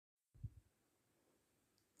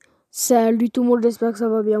Salut tout le monde, j'espère que ça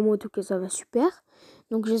va bien. Moi en tout cas ça va super.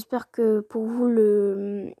 Donc j'espère que pour vous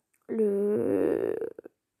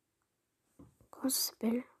comment ça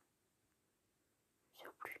s'appelle? Je sais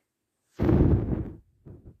plus.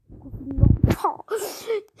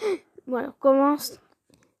 Voilà, on commence.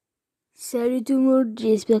 Salut tout le monde,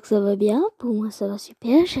 j'espère que ça va bien. Pour moi ça va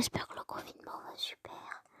super. J'espère que le confinement va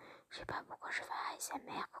super. Je sais pas pourquoi je fais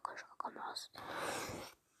ASMR, pourquoi je recommence.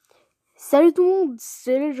 Salut tout le monde,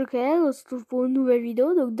 c'est le Joker. On se retrouve pour une nouvelle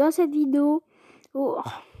vidéo. Donc dans cette vidéo,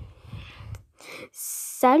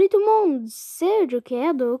 salut tout le monde, c'est le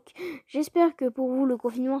Joker. Donc j'espère que pour vous le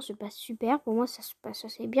confinement se passe super. Pour moi ça se passe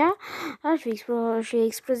assez bien. Ah, je vais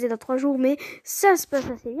exploser dans 3 jours, mais ça se passe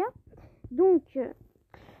assez bien. Donc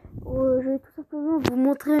je vais tout simplement vous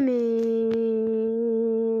montrer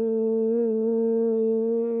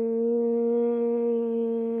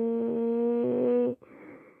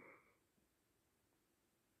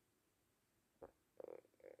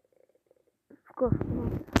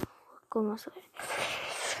comment ça va.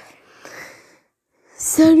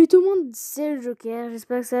 Salut tout le monde, c'est le Joker,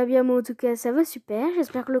 j'espère que ça va bien, moi en tout cas ça va super,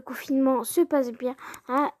 j'espère que le confinement se passe bien,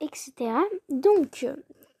 etc. Donc,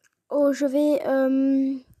 je vais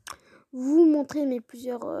vous montrer mes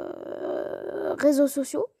plusieurs réseaux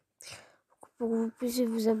sociaux pour que vous puissiez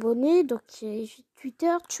vous abonner. Donc, j'ai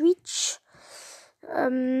Twitter, Twitch,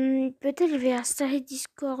 peut-être je vais installer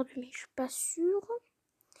Discord, mais je suis pas sûre.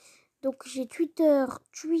 Donc j'ai Twitter,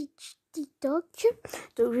 Twitch, TikTok.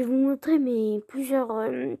 Donc je vais vous montrer mes plusieurs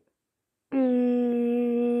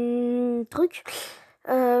trucs.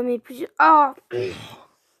 Mes plusieurs...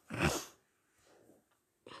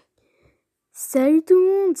 Salut tout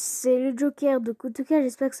le monde, c'est le Joker. Donc en tout cas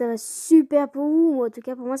j'espère que ça va super pour vous. Moi, en tout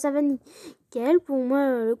cas pour moi ça va nickel. Pour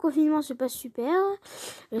moi le confinement se passe super.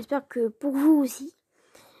 J'espère que pour vous aussi.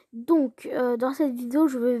 Donc dans cette vidéo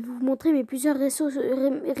je vais vous montrer mes plusieurs réseaux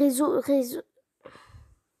sociaux,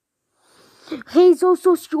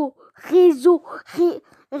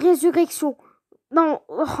 résurrection. Non.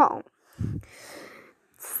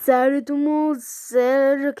 Salut tout le monde,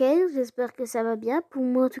 c'est le Joker. J'espère que ça va bien. Pour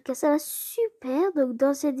moi, en tout cas, ça va super. Donc,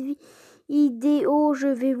 dans cette vidéo, je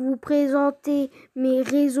vais vous présenter mes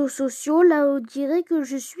réseaux sociaux. Là, on dirait que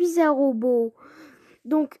je suis un robot.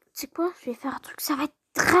 Donc, tu sais quoi? Je vais faire un truc, ça va être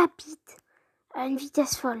rapide, à une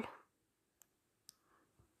vitesse folle.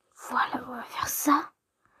 Voilà, on va faire ça.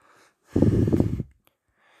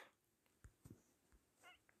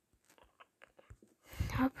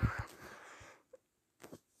 Hop.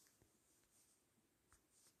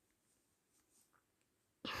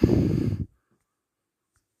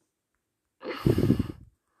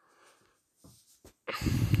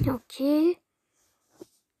 Ok.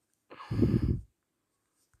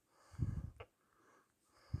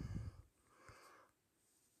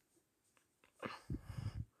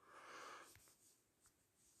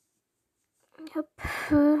 Hop.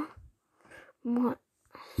 Moi.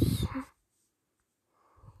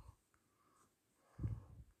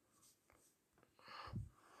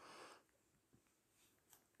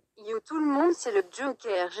 Yo tout le monde, c'est le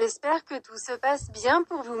Joker. J'espère que tout se passe bien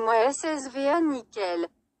pour vous. Moi, SSVA, nickel.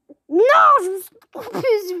 Non, je me suis trompée.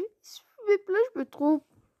 Je me trompe.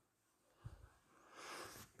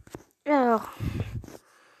 Alors.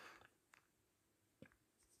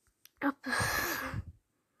 Hop.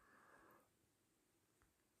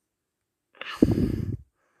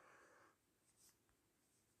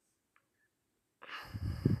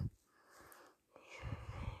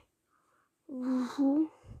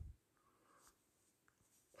 Vous.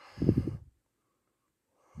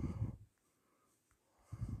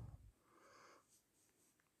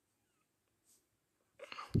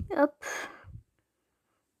 Hop.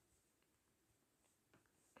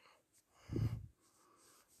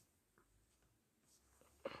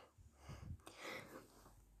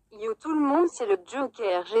 Yo tout le monde, c'est le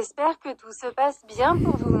Joker. J'espère que tout se passe bien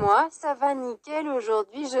pour vous. Moi, ça va nickel.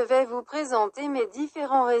 Aujourd'hui, je vais vous présenter mes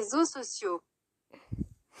différents réseaux sociaux.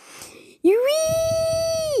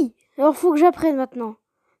 Oui. Alors, faut que j'apprenne maintenant.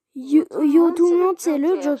 Yo tout le monde, c'est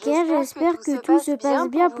le Joker. J'espère que tout se passe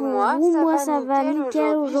bien pour vous. Moi, ça va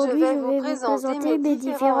nickel. Aujourd'hui, je vais vous présenter mes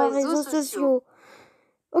différents réseaux sociaux.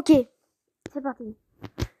 Ok, c'est parti.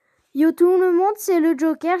 Yo tout le monde, c'est le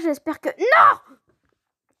Joker. J'espère que... Non!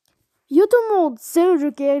 Yo tout le monde, c'est le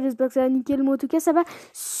Joker. J'espère que ça va nickel. Moi, en tout cas, ça va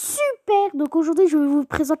super. Donc aujourd'hui, je vais vous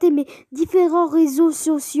présenter mes différents réseaux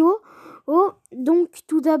sociaux. Oh, donc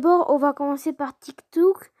tout d'abord, on va commencer par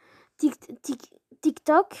TikTok.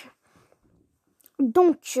 TikTok.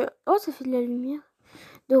 Donc, oh, ça fait de la lumière.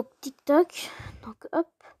 Donc, TikTok. Donc, hop.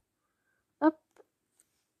 Hop.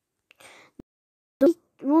 Donc,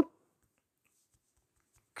 mon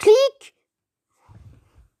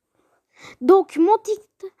Donc mon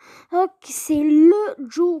TikTok c'est le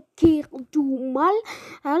Joker tout mal,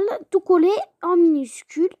 tout collé en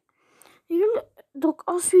minuscule. Donc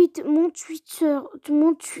ensuite mon Twitter,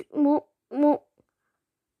 mon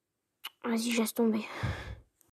vas-y, laisse tomber.